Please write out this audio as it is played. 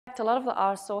a lot of the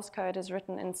R source code is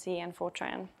written in C and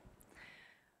Fortran.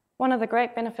 One of the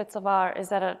great benefits of R is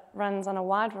that it runs on a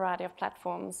wide variety of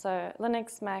platforms, so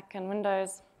Linux, Mac, and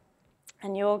Windows,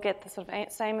 and you'll get the sort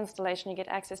of same installation. You get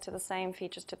access to the same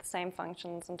features, to the same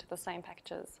functions, and to the same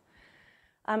packages.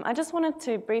 I just wanted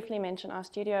to briefly mention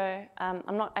RStudio.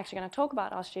 I'm not actually going to talk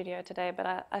about RStudio today,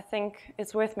 but I think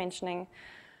it's worth mentioning.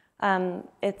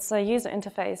 It's a user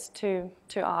interface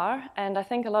to R, and I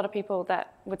think a lot of people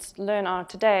that would learn R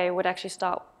today would actually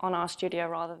start on RStudio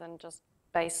rather than just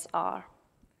base R.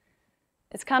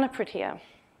 It's kind of prettier.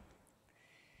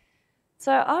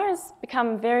 So R has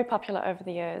become very popular over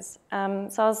the years.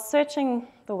 So I was searching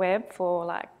the web for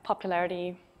like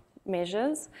popularity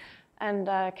measures, and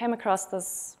came across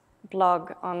this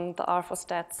blog on the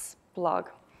R4Stats blog.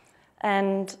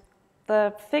 And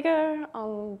the figure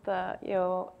on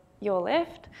your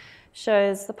left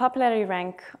shows the popularity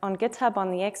rank on GitHub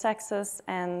on the x-axis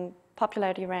and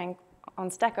popularity rank on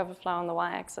Stack Overflow on the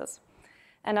y-axis.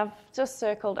 And I've just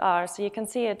circled R, so you can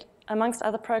see it amongst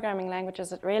other programming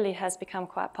languages. It really has become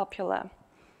quite popular.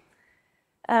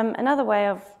 Another way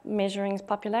of measuring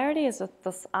popularity is with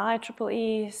this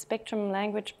IEEE Spectrum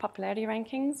Language Popularity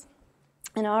Rankings.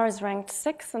 And R is ranked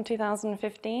 6th in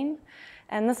 2015,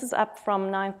 and this is up from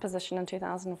 9th position in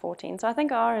 2014. So I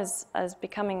think R is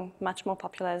becoming much more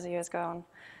popular as the years go on.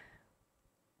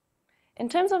 In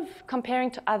terms of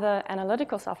comparing to other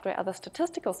analytical software, other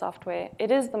statistical software, it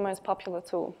is the most popular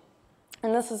tool.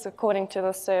 And this is according to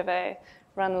the survey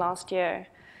run last year.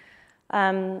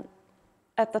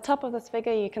 At the top of this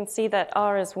figure, you can see that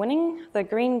R is winning. The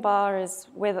green bar is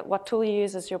what tool you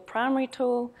use as your primary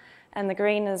tool, and the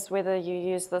green is whether you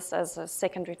use this as a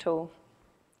secondary tool.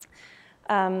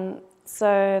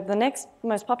 So the next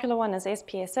most popular one is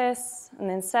SPSS, and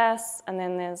then SAS, and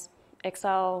then there's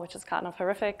Excel, which is kind of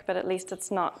horrific, but at least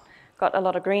it's not got a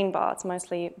lot of green bar, it's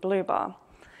mostly blue bar.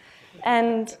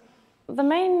 And the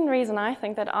main reason I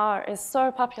think that R is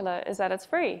so popular is that it's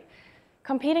free.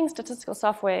 Competing statistical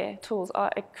software tools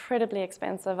are incredibly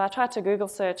expensive. I tried to Google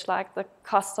search like the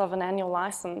costs of an annual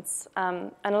license,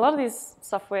 and a lot of these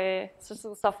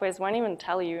statistical softwares won't even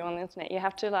tell you on the internet. You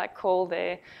have to like call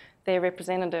their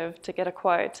representative to get a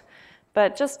quote.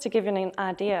 But just to give you an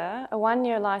idea, a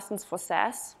 1-year license for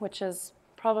SAS, which is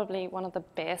probably one of the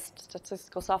best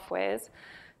statistical softwares,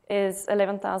 is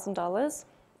 $11,000.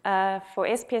 For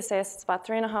SPSS, it's about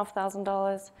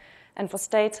 $3,500. And for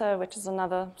Stata, which is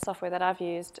another software that I've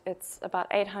used, it's about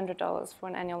 $800 for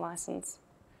an annual license.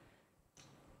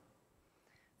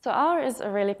 So R is a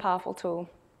really powerful tool.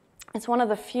 It's one of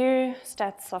the few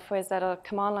stats softwares that are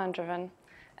command line driven,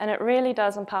 and it really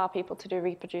does empower people to do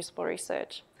reproducible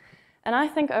research. And I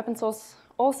think open source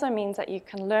also means that you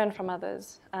can learn from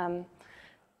others.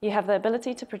 You have the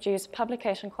ability to produce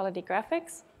publication quality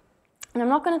graphics. And I'm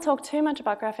not going to talk too much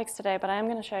about graphics today, but I am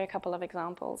going to show you a couple of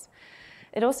examples.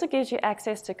 It also gives you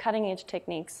access to cutting-edge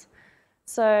techniques.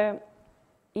 So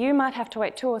you might have to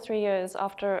wait 2 or 3 years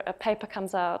after a paper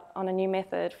comes out on a new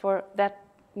method for that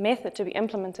method to be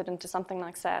implemented into something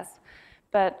like SAS.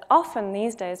 But often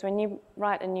these days, when you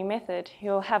write a new method,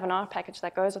 you'll have an R package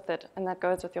that goes with it, and that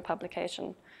goes with your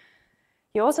publication.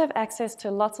 You also have access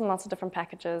to lots and lots of different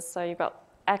packages. So you've got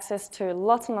access to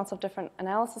lots and lots of different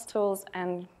analysis tools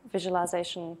and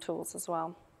visualization tools as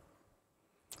well.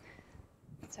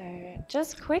 So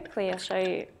just quickly, I'll show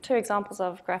you 2 examples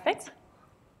of graphics.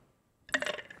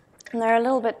 And they're a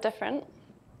little bit different.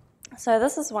 So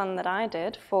this is one that I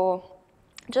did for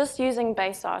just using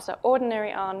base R, so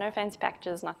ordinary R, no fancy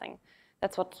packages, nothing.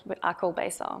 That's what I call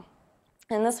base R.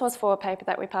 And this was for a paper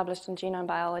that we published in Genome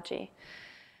Biology.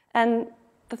 And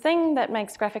the thing that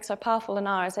makes graphics so powerful in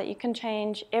R is that you can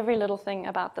change every little thing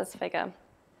about this figure.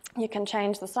 You can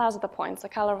change the size of the points, the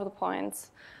color of the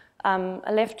points,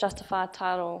 a left justified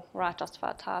title, right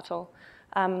justified title,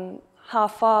 how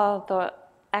far the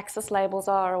axis labels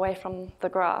are away from the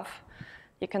graph.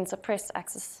 You can suppress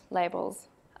axis labels.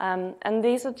 And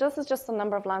this is just the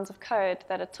number of lines of code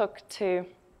that it took to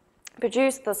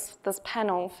produce this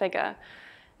panel figure.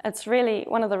 It's really,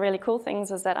 one of the really cool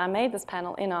things is that I made this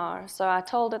panel in R. So I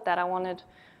told it that I wanted,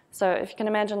 so if you can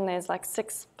imagine there's like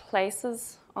 6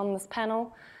 places on this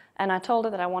panel, and I told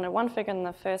it that I wanted one figure in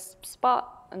the first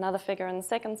spot, another figure in the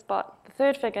second spot. The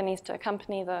third figure needs to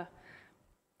accompany the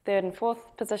 3rd and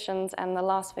 4th positions, and the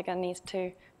last figure needs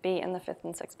to be in the 5th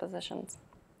and 6th positions.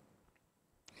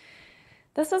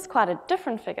 This is quite a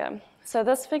different figure. So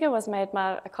this figure was made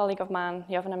by a colleague of mine,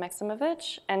 Jovana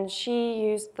Maksimovic, and she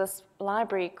used this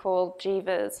library called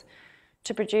gviz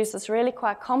to produce this really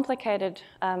quite complicated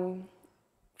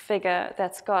figure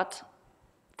that's got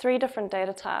 3 different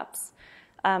data types,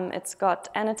 It's got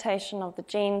annotation of the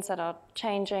genes that are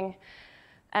changing.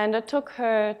 And it took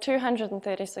her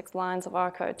 236 lines of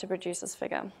R code to produce this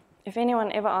figure. If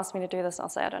anyone ever asks me to do this, I'll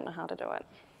say I don't know how to do it.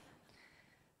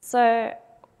 So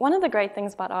one of the great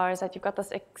things about R is that you've got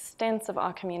this extensive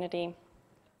R community.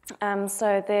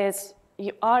 So there's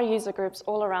R user groups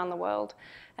all around the world.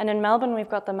 And in Melbourne, we've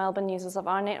got the Melbourne Users of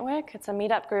R Network. It's a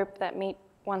meetup group that meet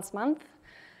once a month.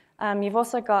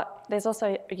 There's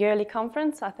also a yearly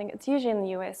conference. I think it's usually in the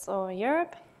US or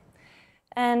Europe.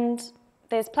 And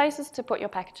there's places to put your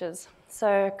packages.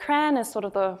 So CRAN is sort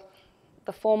of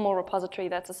the formal repository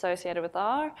that's associated with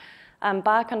R.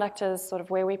 Bioconductor is sort of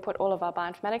where we put all of our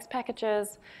bioinformatics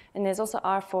packages. And there's also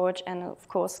RForge and, of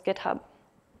course, GitHub.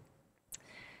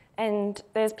 And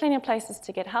there's plenty of places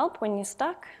to get help when you're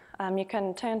stuck. You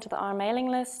can turn to the R mailing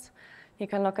list. You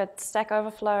can look at Stack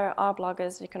Overflow, R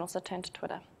bloggers. You can also turn to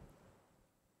Twitter.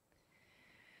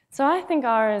 So I think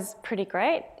R is pretty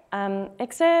great,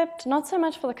 except not so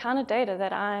much for the kind of data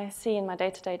that I see in my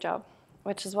day-to-day job,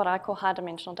 which is what I call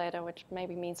high-dimensional data, which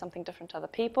maybe means something different to other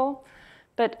people.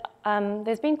 But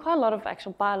there's been quite a lot of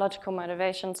actual biological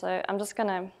motivation, so I'm just going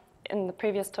to, in the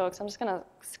previous talks, I'm just going to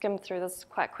skim through this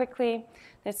quite quickly.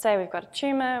 Let's say we've got a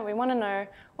tumor. We want to know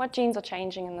what genes are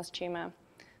changing in this tumor.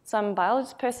 Some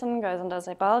biologist person goes and does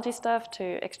their biology stuff to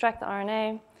extract the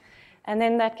RNA, and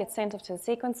then that gets sent off to the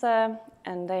sequencer,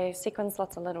 and they sequence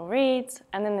lots of little reads,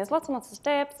 and then there's lots and lots of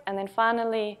steps, and then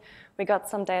finally we got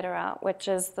some data out, which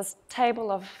is this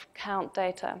table of count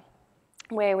data,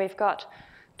 where we've got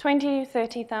 20,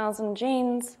 30,000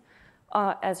 genes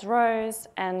as rows,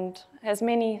 and as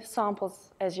many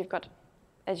samples as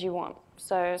you want.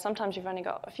 So sometimes you've only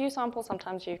got a few samples,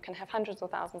 sometimes you can have hundreds or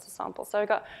thousands of samples. So we've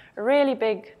got a really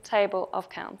big table of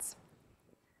counts.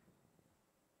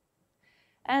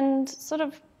 And sort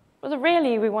of,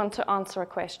 really we want to answer a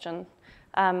question,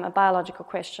 a biological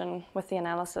question with the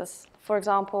analysis. For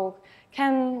example,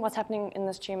 can what's happening in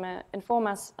this tumor inform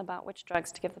us about which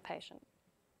drugs to give the patient?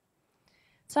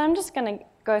 So I'm just going to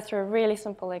go through a really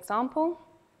simple example.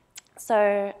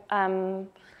 So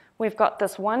we've got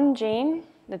this one gene,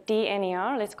 the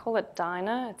DNER, let's call it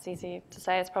DINER. It's easy to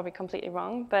say, it's probably completely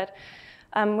wrong, but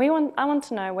I want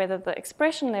to know whether the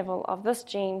expression level of this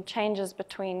gene changes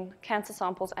between cancer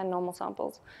samples and normal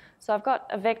samples. So I've got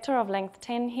a vector of length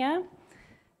 10 here.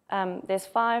 There's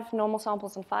 5 normal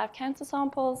samples and 5 cancer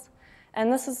samples.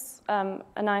 And this is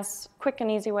a nice, quick and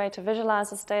easy way to visualize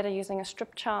this data using a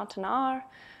strip chart in R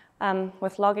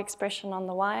with log expression on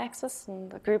the y-axis and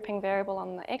the grouping variable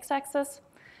on the x-axis.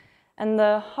 And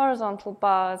the horizontal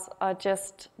bars are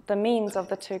just the means of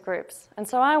the two groups. And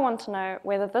so I want to know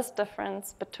whether this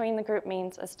difference between the group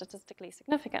means is statistically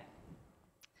significant.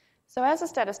 So as a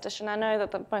statistician, I know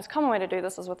that the most common way to do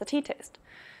this is with the t-test.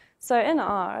 So in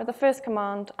R, the first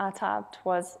command I typed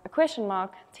was a question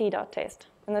mark t.test.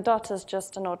 And the dot is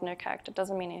just an ordinary character. It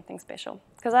doesn't mean anything special.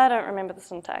 Because I don't remember the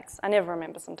syntax. I never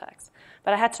remember syntax.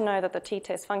 But I had to know that the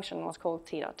t-test function was called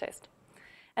t.test.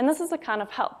 And this is the kind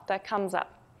of help that comes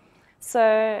up.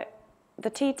 So the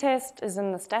t-test is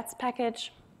in the stats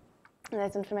package. And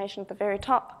there's information at the very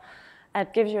top.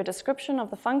 It gives you a description of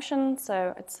the function.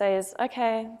 So it says,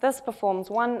 OK, this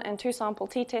performs 1 and 2 sample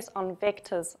t-tests on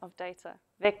vectors of data.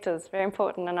 Vectors, very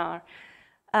important in R.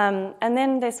 And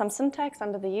then there's some syntax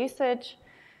under the usage.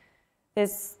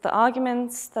 There's the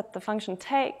arguments that the function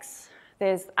takes.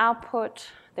 There's output.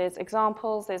 There's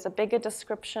examples. There's a bigger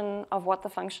description of what the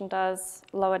function does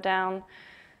lower down.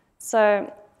 So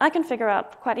I can figure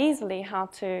out quite easily how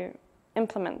to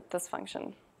implement this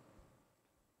function.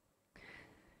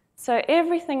 So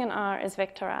everything in R is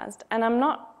vectorized. And I'm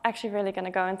not actually really going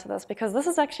to go into this because this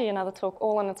is actually another talk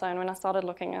all on its own when I started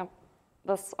looking up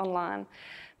this online.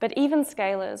 But even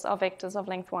scalars are vectors of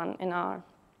length 1 in R.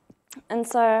 And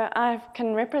so I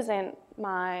can represent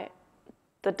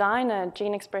the DINER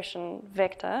gene expression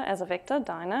vector as a vector,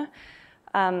 DINER.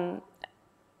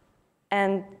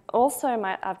 And also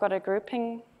I've got a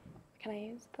grouping. Can I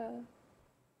use the?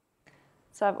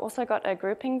 So I've also got a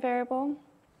grouping variable,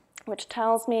 which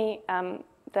tells me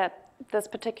that this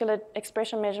particular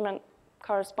expression measurement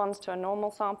corresponds to a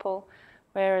normal sample,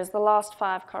 whereas the last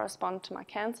 5 correspond to my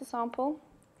cancer sample.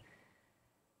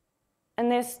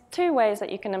 And there's 2 ways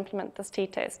that you can implement this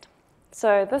t-test.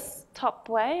 So this top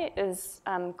way is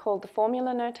called the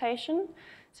formula notation.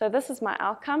 So this is my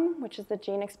outcome, which is the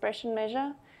gene expression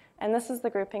measure. And this is the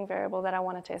grouping variable that I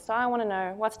want to test. So I want to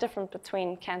know what's different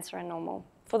between cancer and normal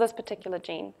for this particular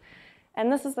gene.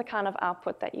 And this is the kind of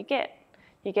output that you get.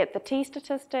 You get the t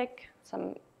statistic,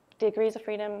 some degrees of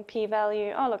freedom,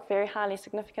 p-value. Oh, look, very highly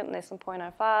significant, less than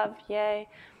 0.05, yay,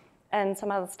 and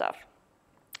some other stuff.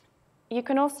 you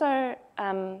can also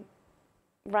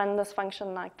run this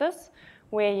function like this,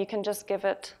 where you can just give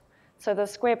it, so the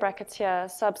square brackets here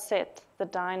subset the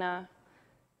DINA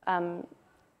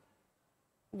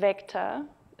vector.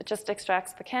 It just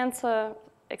extracts the cancer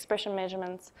expression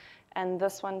measurements, and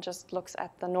this one just looks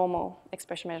at the normal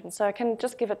expression measurements. So I can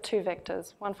just give it 2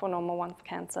 vectors, one for normal, one for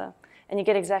cancer, and you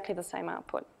get exactly the same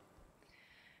output.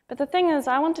 But the thing is,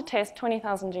 I want to test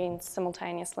 20,000 genes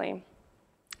simultaneously.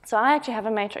 So I actually have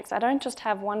a matrix. I don't just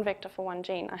have one vector for one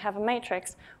gene. I have a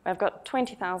matrix where I've got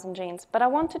 20,000 genes, but I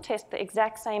want to test the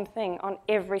exact same thing on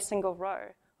every single row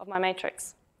of my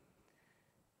matrix.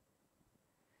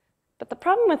 But the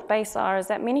problem with base R is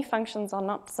that many functions are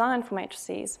not designed for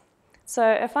matrices. So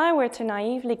if I were to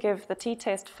naively give the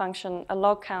t-test function a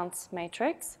log counts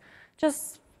matrix,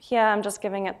 just here I'm just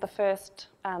giving it the first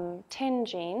 10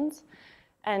 genes,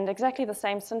 and exactly the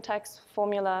same syntax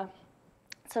formula,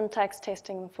 syntax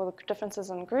testing for the differences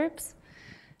in groups.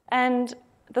 And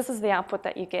this is the output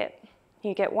that you get.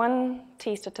 You get 1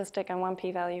 t-statistic and 1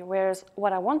 p-value, whereas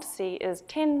what I want to see is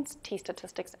 10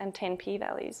 t-statistics and 10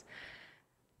 p-values.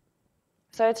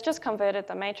 So it's just converted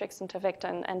the matrix into vector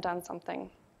and done something,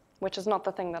 which is not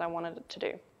the thing that I wanted it to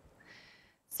do.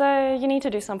 So you need to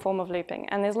do some form of looping,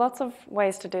 and there's lots of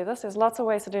ways to do this. There's lots of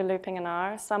ways to do looping in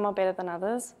R. Some are better than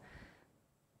others.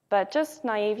 But just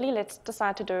naively, let's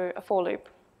decide to do a for loop.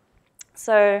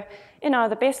 So in R,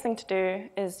 the best thing to do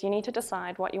is you need to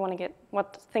decide what you want to get,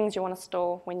 what things you want to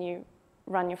store when you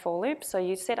run your for loop. So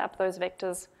you set up those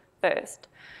vectors first.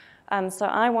 So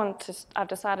I've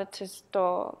decided to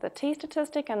store the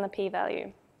t-statistic and the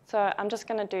p-value. So I'm just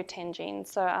going to do 10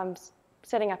 genes. So I'm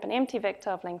setting up an empty vector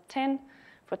of length 10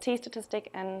 for t-statistic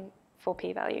and for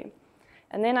p-value.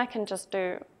 And then I can just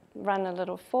run a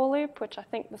little for loop, which I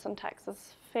think the syntax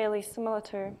is fairly similar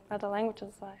to other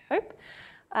languages, I hope,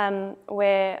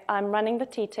 where I'm running the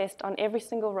t-test on every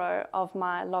single row of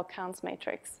my log counts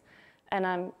matrix. And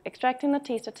I'm extracting the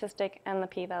t-statistic and the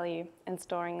p-value and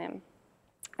storing them.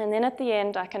 And then at the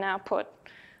end, I can output,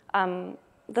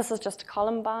 this is just a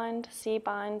column bind,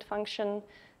 c-bind function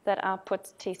that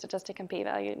outputs t-statistic and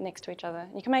p-value next to each other.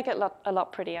 You can make it a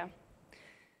lot prettier.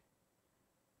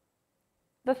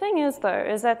 The thing is, though,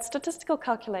 is that statistical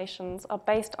calculations are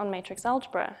based on matrix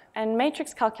algebra, and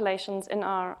matrix calculations in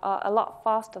R are a lot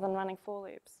faster than running for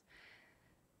loops.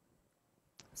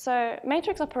 So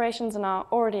matrix operations in R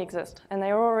already exist, and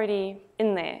they're already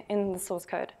in there, in the source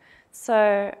code.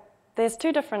 So there's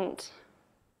 2 different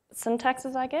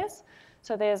syntaxes, I guess.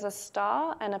 So there's a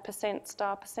star and a percent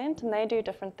star percent, and they do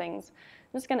different things.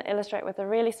 I'm just going to illustrate with a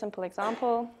really simple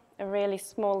example, a really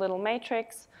small little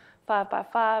matrix, 5 by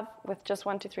 5, with just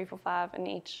 1, 2, 3, 4, 5 in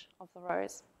each of the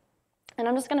rows. And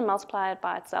I'm just going to multiply it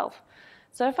by itself.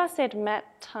 So if I said mat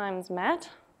times mat,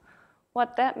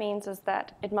 what that means is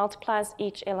that it multiplies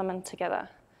each element together.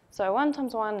 So 1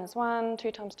 times 1 is 1,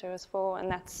 2 times 2 is 4, and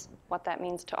that's what that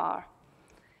means to R.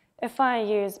 If I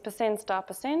use percent star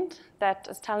percent, that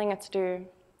is telling it to do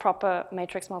proper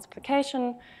matrix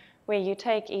multiplication, where you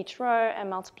take each row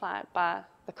and multiply it by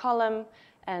the column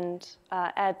and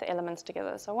add the elements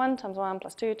together. So 1 times 1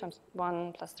 plus 2 times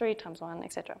 1 plus 3 times 1,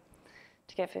 etc.,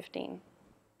 to get 15.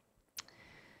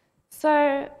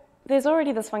 So there's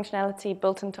already this functionality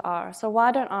built into R. So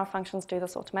why don't R functions do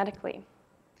this automatically?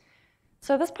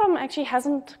 So this problem actually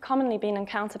hasn't commonly been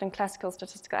encountered in classical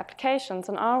statistical applications,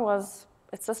 and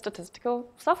it's a statistical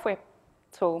software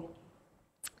tool.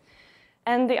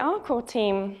 And the R core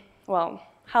team, well,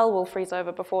 hell will freeze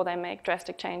over before they make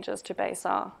drastic changes to base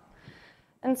R.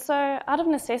 And so, out of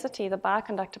necessity, the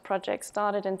Bioconductor project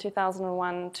started in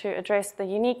 2001 to address the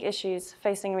unique issues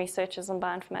facing researchers in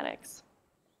bioinformatics.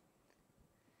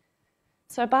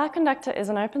 So Bioconductor is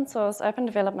an open source, open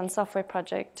development software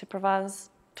project to provide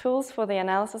tools for the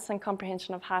analysis and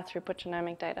comprehension of high throughput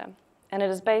genomic data. And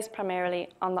it is based primarily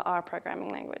on the R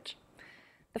programming language.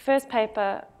 The first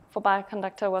paper for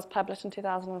Bioconductor was published in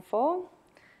 2004.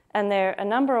 And there are a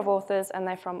number of authors, and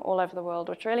they're from all over the world,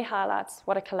 which really highlights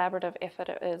what a collaborative effort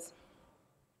it is.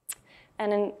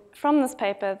 And from this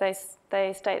paper,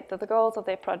 they state that the goals of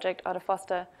their project are to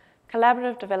foster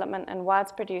collaborative development and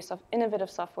widespread use of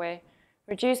innovative software,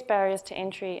 reduce barriers to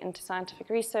entry into scientific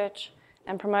research,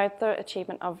 and promote the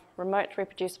achievement of remote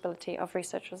reproducibility of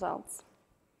research results.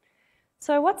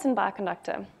 So what's in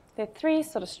Bioconductor? There are 3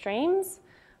 sort of streams.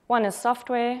 One is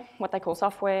software, what they call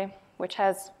software, which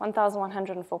has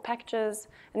 1,104 packages,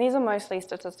 and these are mostly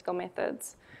statistical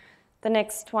methods. The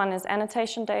next one is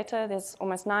annotation data. There's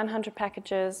almost 900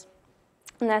 packages,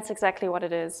 and that's exactly what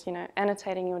it is,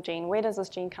 annotating your gene. Where does this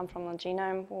gene come from in the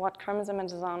genome? What chromosome it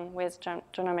is on? Where's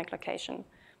genomic location?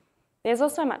 There's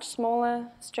also a much smaller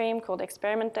stream called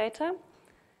experiment data,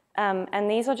 and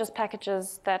these are just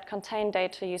packages that contain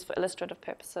data used for illustrative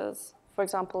purposes. For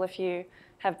example, if you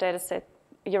have data set,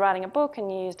 you're writing a book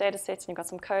and you use data sets and you've got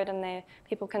some code in there,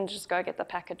 people can just go get the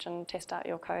package and test out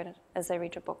your code as they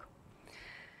read your book.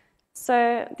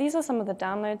 So these are some of the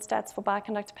download stats for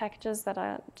Bioconductor packages that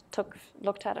I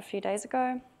looked at a few days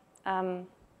ago.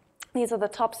 These are the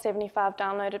top 75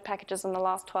 downloaded packages in the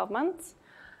last 12 months.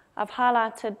 I've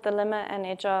highlighted the Limma and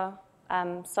Edger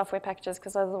software packages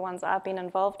because those are the ones I've been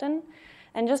involved in.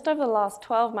 And just over the last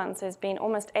 12 months, there's been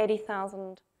almost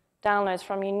 80,000 downloads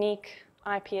from unique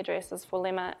IP addresses for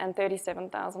Limma and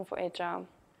 37,000 for Edger.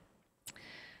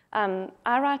 I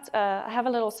have a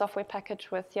little software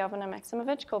package with Jovana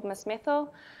Maksimovic called Miss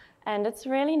Methyl, and it's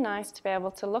really nice to be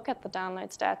able to look at the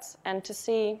download stats and to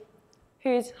see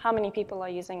how many people are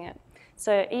using it.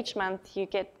 So each month you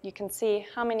can see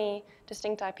how many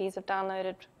distinct IPs have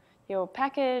downloaded your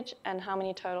package and how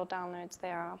many total downloads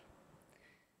there are.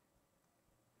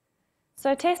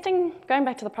 So testing, going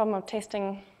back to the problem of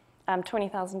testing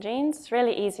 20,000 genes, it's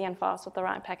really easy and fast with the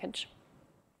right package.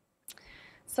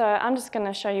 So I'm just going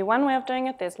to show you one way of doing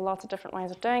it. There's lots of different ways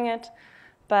of doing it.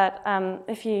 But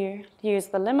if you use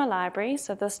the Limma library,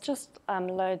 so this just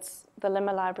loads the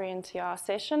Limma library into your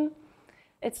session,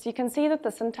 you can see that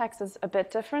the syntax is a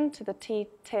bit different to the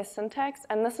t-test syntax.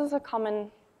 And this is a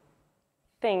common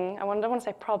thing. I don't want to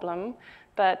say problem,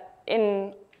 but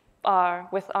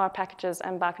with our packages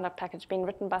and Bioconductor package being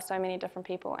written by so many different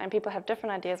people, and people have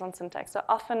different ideas on syntax. So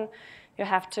often you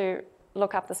have to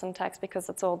look up the syntax because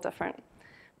it's all different.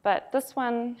 But this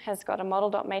one has got a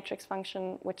model.matrix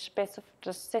function which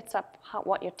just sets up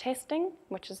what you're testing,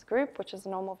 which is group, which is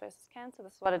normal versus cancer.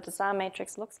 This is what a design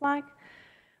matrix looks like.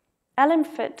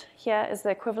 lmfit here is the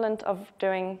equivalent of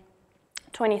doing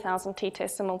 20,000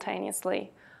 t-tests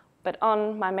simultaneously, but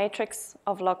on my matrix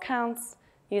of log counts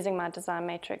using my design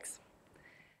matrix.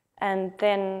 And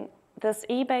then this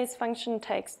ebase function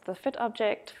takes the fit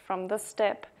object from this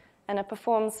step and it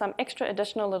performs some extra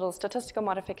additional little statistical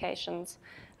modifications.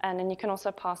 And then you can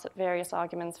also pass it various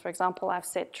arguments. For example, I've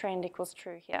set trend equals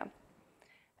true here.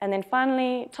 And then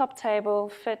finally, top table,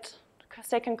 fit,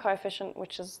 second coefficient,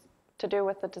 which is to do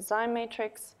with the design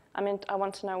matrix. I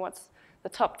want to know what's the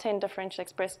top 10 differentially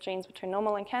expressed genes between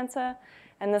normal and cancer.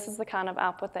 And this is the kind of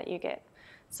output that you get.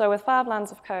 So with 5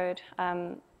 lines of code,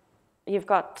 you've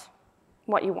got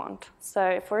what you want.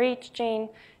 So for each gene,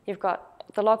 you've got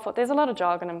the log4. There's a lot of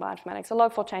jargon in bioinformatics. The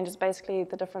log4 change is basically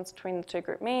the difference between the two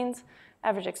group means,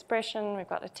 average expression, we've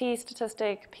got a t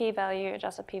statistic, p-value,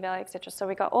 adjusted p-value, etc. So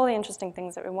we've got all the interesting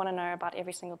things that we want to know about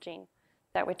every single gene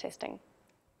that we're testing.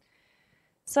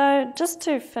 So just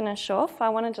to finish off, I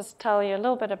want to just tell you a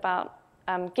little bit about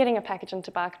getting a package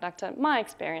into Bioconductor, my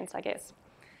experience, I guess.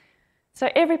 So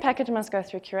every package must go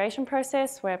through a curation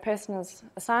process where a person is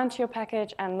assigned to your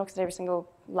package and looks at every single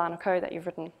line of code that you've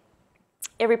written.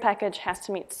 Every package has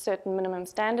to meet certain minimum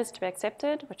standards to be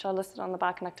accepted, which are listed on the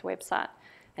Bioconductor website.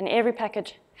 And every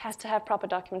package has to have proper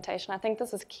documentation. I think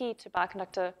this is key to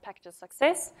Bioconductor package's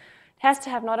success. It has to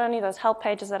have not only those help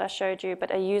pages that I showed you,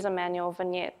 but a user manual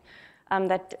vignette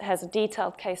that has a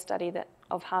detailed case study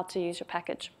of how to use your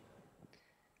package.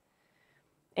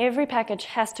 Every package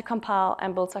has to compile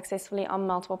and build successfully on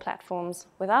multiple platforms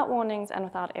without warnings and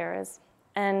without errors.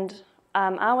 And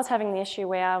I was having the issue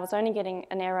where I was only getting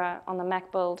an error on the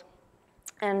Mac build,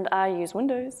 and I use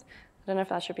Windows. I don't know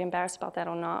if I should be embarrassed about that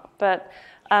or not, but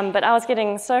I was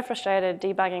getting so frustrated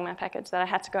debugging my package that I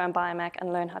had to go and buy a Mac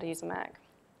and learn how to use a Mac.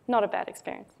 Not a bad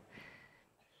experience.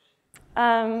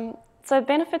 So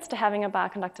benefits to having a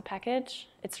Bioconductor package: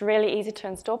 it's really easy to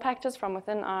install packages from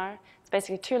within R. It's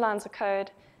basically 2 lines of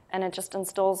code, and it just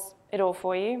installs it all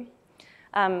for you.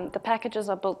 The packages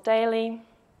are built daily,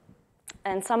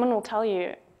 and someone will tell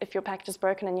you if your package is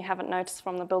broken and you haven't noticed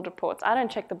from the build reports. I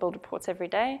don't check the build reports every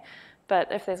day,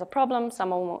 but if there's a problem,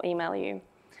 someone will email you.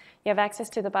 You have access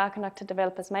to the Bioconductor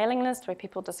developers mailing list where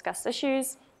people discuss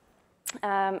issues.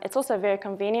 It's also a very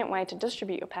convenient way to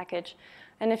distribute your package.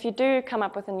 And if you do come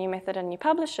up with a new method and you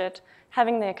publish it,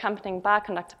 having the accompanying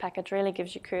Bioconductor package really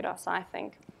gives you kudos, I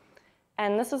think.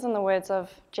 And this is in the words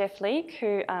of Jeff Leake,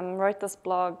 who wrote this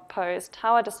blog post,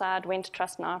 How I Decide When to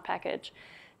Trust an R package.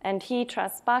 And he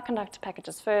trusts Bioconductor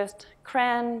packages first,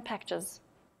 CRAN packages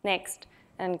next,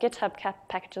 and GitHub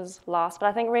packages last. But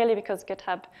I think really because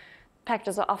GitHub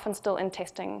packages are often still in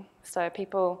testing, so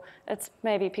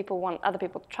maybe people want other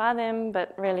people to try them,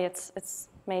 but really it's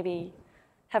maybe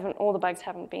all the bugs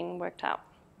haven't been worked out.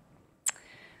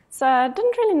 So I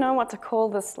didn't really know what to call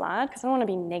this slide because I don't want to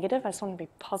be negative, I just want to be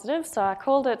positive. So I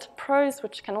called it pros,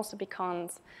 which can also be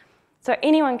cons. So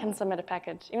anyone can submit a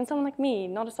package, even someone like me,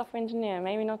 not a software engineer,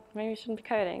 maybe you shouldn't be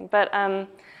coding.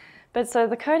 But so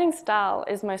the coding style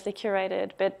is mostly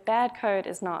curated, but bad code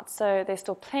is not. So there's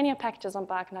still plenty of packages on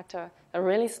Bioconductor that are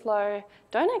really slow,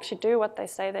 don't actually do what they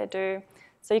say they do.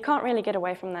 So you can't really get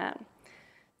away from that.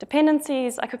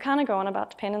 Dependencies, I could kind of go on about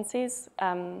dependencies.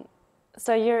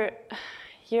 So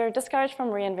you're discouraged from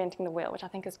reinventing the wheel, which I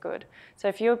think is good. So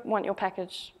if you want your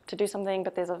package to do something,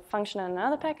 but there's a function in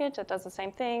another package that does the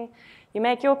same thing, you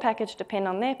make your package depend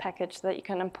on their package so that you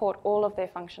can import all of their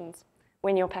functions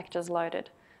when your package is loaded.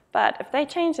 But if they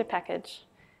change their package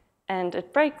and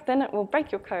it breaks, then it will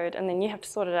break your code, and then you have to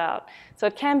sort it out. So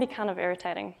it can be kind of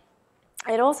irritating.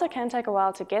 It also can take a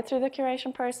while to get through the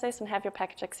curation process and have your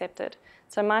package accepted.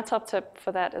 So my top tip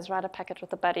for that is write a package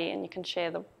with a buddy, and you can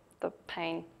share the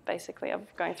pain, basically, of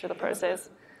going through the process.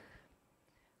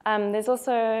 There's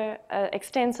also an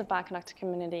extensive Bioconductor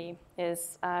community.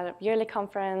 There's a yearly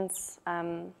conference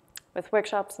with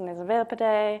workshops, and there's a developer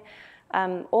day.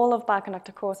 All of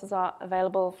Bioconductor courses are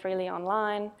available freely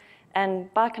online,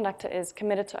 and Bioconductor is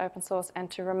committed to open source and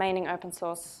to remaining open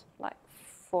source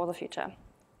for the future.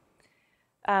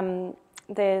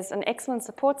 There's an excellent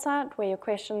support site where your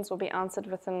questions will be answered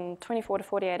within 24 to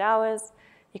 48 hours.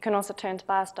 You can also turn to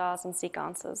BioStars and seek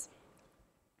answers.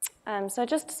 So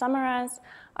just to summarize,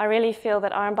 I really feel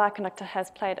that R in Bioconductor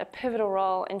has played a pivotal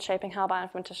role in shaping how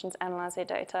bioinformaticians analyze their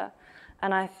data.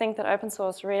 And I think that open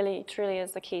source really, truly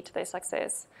is the key to their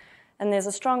success. And there's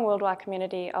a strong worldwide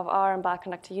community of R and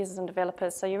Bioconductor users and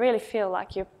developers, so you really feel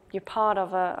like you're part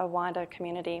of a wider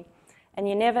community. And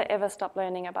you never, ever stop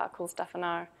learning about cool stuff in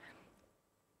R.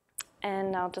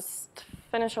 And I'll just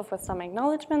finish off with some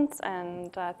acknowledgements,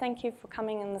 and thank you for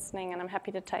coming and listening, and I'm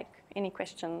happy to take any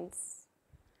questions.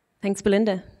 Thanks,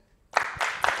 Belinda.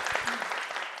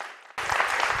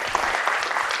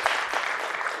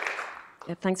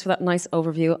 Yeah, thanks for that nice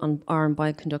overview on R and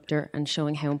Bioconductor and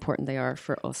showing how important they are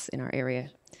for us in our area.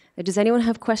 Does anyone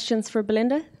have questions for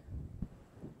Belinda?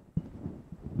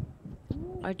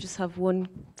 I just have one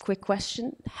quick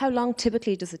question. How long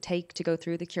typically does it take to go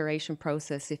through the curation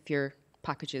process if your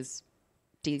package is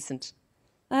decent?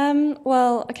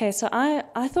 Well, okay, so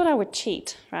I thought I would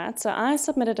cheat, right? So I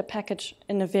submitted a package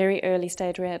in a very early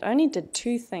stage where it only did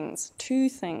two things.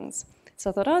 So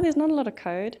I thought, oh, there's not a lot of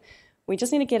code. We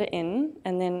just need to get it in,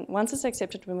 and then once it's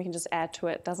accepted, then we can just add to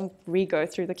it. It doesn't re-go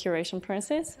through the curation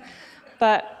process.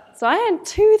 So I had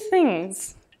two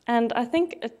things, and I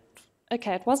think,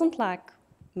 it wasn't like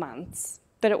months,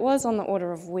 but it was on the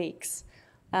order of weeks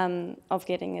of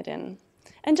getting it in.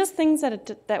 And just things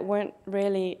that weren't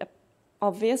really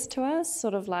obvious to us,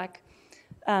 sort of like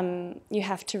you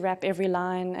have to wrap every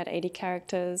line at 80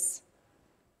 characters.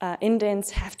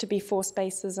 Indents have to be 4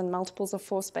 spaces and multiples of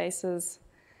 4 spaces.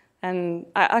 And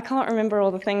I can't remember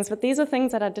all the things, but these are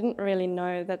things that I didn't really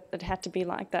know that it had to be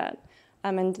like that.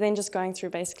 And then just going through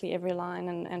basically every line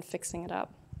and fixing it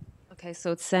up. Okay,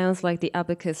 so it sounds like the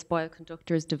Abacus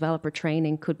Bioconductors developer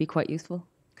training could be quite useful.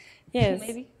 Yes,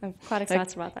 maybe. I'm quite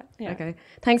excited about that. Yeah. Okay,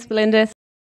 thanks, Belinda.